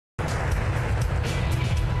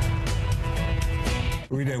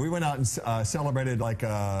We did. We went out and celebrated like,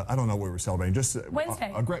 I don't know what we were celebrating. Just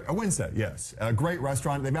Wednesday. A Wednesday, yes. A great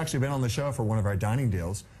restaurant. They've actually been on the show for one of our dining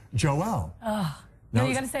deals. JOEL. No,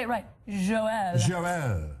 you got to say it right. JOEL.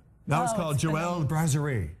 JOEL. Now it's called JOEL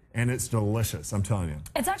Brasserie, and it's delicious, I'm telling you.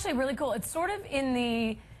 It's actually really cool. It's sort of in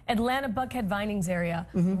the Atlanta Buckhead Vinings area,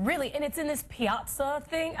 really, and it's in this piazza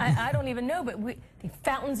thing. I don't even know, but the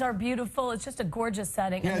fountains are beautiful. It's just a gorgeous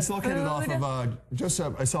setting. Yeah, it's located off of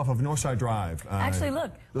it's off of Northside Drive. Actually,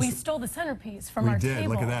 look, we stole the centerpiece from our table. We did.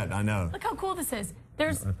 Look at that. I know. Look how cool this is.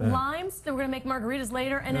 There's limes that we're gonna make margaritas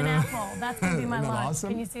later, and an apple. That's gonna be my Isn't that lunch. awesome?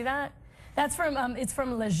 Can you see that? That's from it's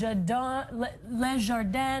from Le Jardin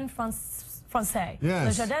Français.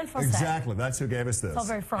 Yes, Le Jardin Français. exactly. That's who gave us this. It's all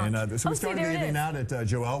very French. And so we started the evening out at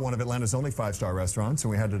JOEL, one of Atlanta's only 5-star restaurants,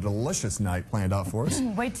 and we had a delicious night planned out for us.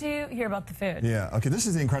 Wait till you hear about the food. Yeah. Okay. This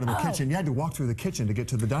is the incredible kitchen. You had to walk through the kitchen to get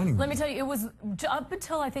to the dining room. Let me tell you, it was up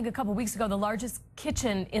until I think a couple weeks ago the largest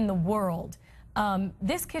kitchen in the world.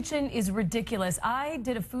 This kitchen is ridiculous. I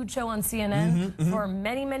did a food show on CNN for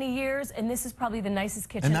many, many years, and this is probably the nicest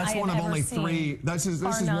kitchen I have ever seen. And that's one of only three. This is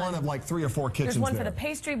one of like 3 or 4 kitchens. There's one for the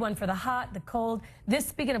pastry, one for the hot, the cold.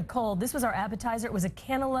 Speaking of cold, this was our appetizer. It was a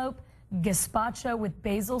cantaloupe gazpacho with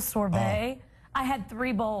basil sorbet. I had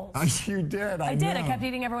 3 bowls. You did. I did. I kept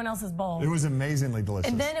eating everyone else's bowl. It was amazingly delicious.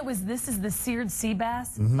 And then this is the seared sea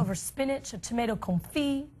bass over spinach, a tomato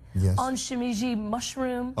confit. Yes. Enchimigi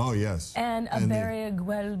mushroom. Oh, yes. And a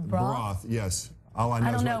JOEL broth. Yes. Oh,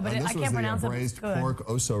 I don't know, but I can't pronounce it. This was the braised pork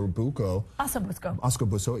ossobuco.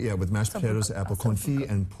 Ossobuco. Yeah, with mashed potatoes, apple confit,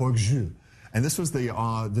 and pork jus. And this was the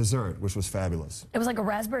dessert, which was fabulous. It was like a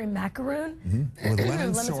raspberry macaroon with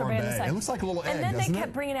lemon sorbet. It looks like a little egg, and then doesn't they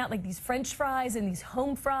kept bringing out like these French fries and these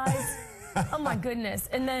home fries. Oh my goodness!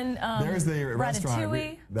 And then there's the restaurant.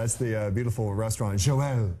 Ratatouille. That's the beautiful restaurant,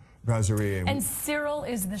 JOEL Brasserie. And Cyril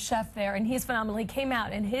is the chef there, and he's phenomenal. He came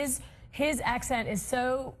out, and his accent is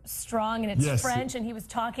so strong, and it's French, and he was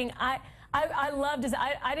talking. I loved his.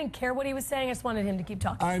 I didn't care what he was saying. I just wanted him to keep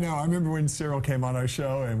talking. I know. I remember when Cyril came on our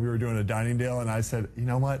show, and we were doing a dining deal, and I said, you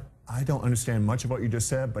know what? I don't understand much of what you just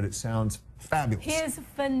said, but it sounds fabulous. He is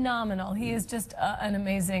phenomenal. He is just an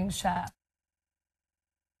amazing chef.